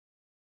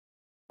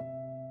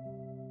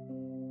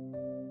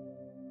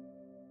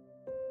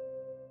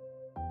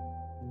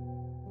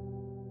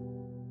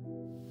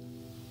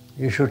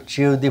You should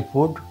chew the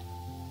food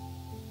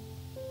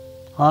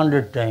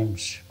 100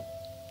 times.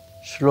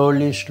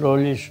 Slowly,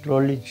 slowly,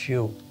 slowly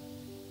chew.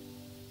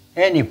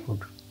 Any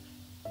food.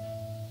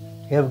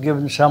 You have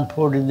given some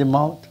food in the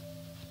mouth,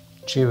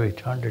 chew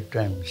it 100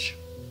 times.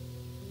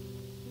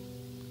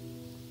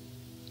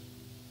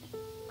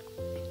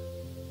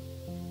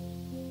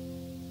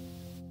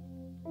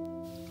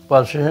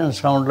 Pulsation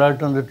sound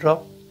light on the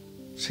top.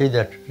 See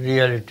that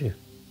reality.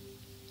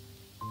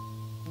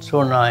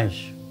 So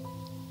nice.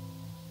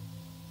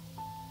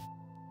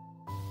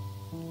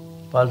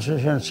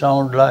 Pulsation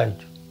sound light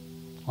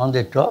on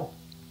the top.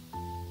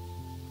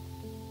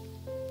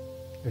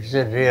 It's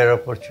a rare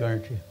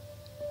opportunity.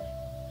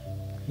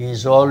 He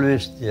is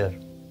always there.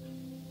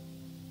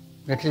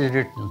 It is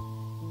written.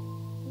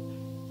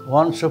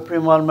 One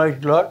Supreme Almighty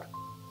Lord,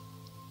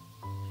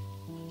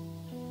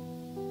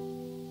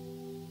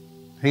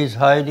 He is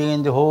hiding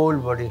in the whole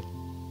body.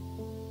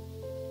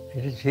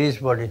 It is His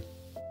body.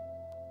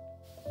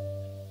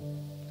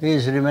 He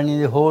is remaining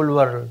in the whole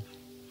world.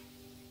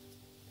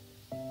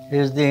 He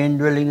is the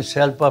indwelling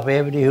self of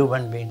every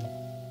human being.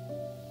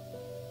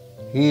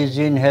 He is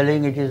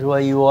inhaling, it is why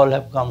you all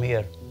have come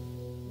here.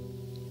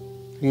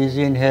 He is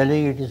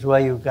inhaling, it is why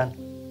you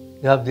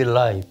have the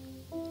life.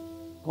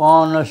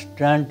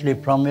 Constantly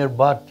from your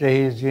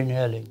birthday He is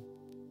inhaling.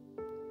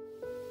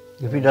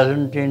 If He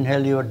doesn't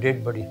inhale, you are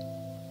dead body.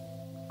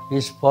 He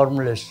is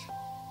formless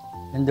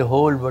in the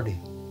whole body.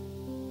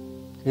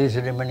 He is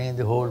remaining in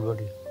the whole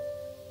body.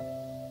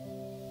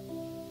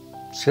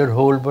 So your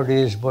whole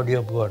body is body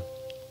of God.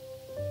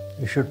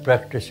 You should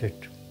practice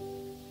it.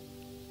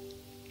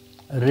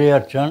 A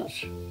rare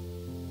chance,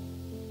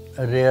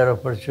 a rare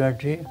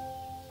opportunity.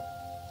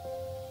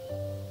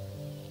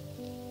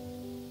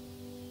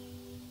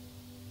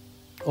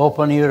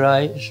 Open your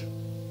eyes.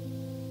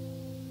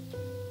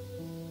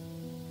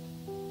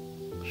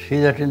 See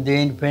that in the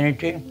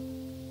infinity,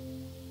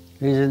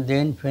 He is in the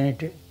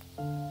infinity.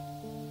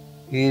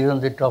 He is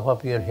on the top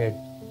of your head.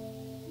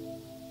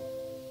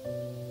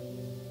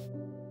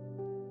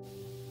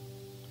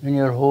 In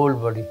your whole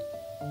body.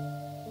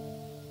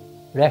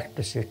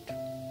 Practice it.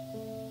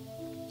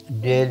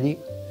 Daily,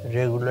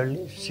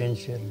 regularly,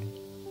 sincerely.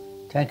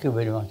 Thank you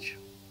very much.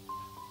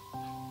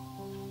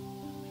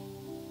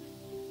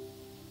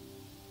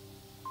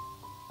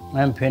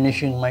 I am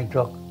finishing my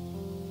talk.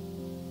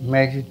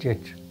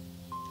 Meditate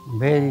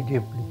very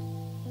deeply.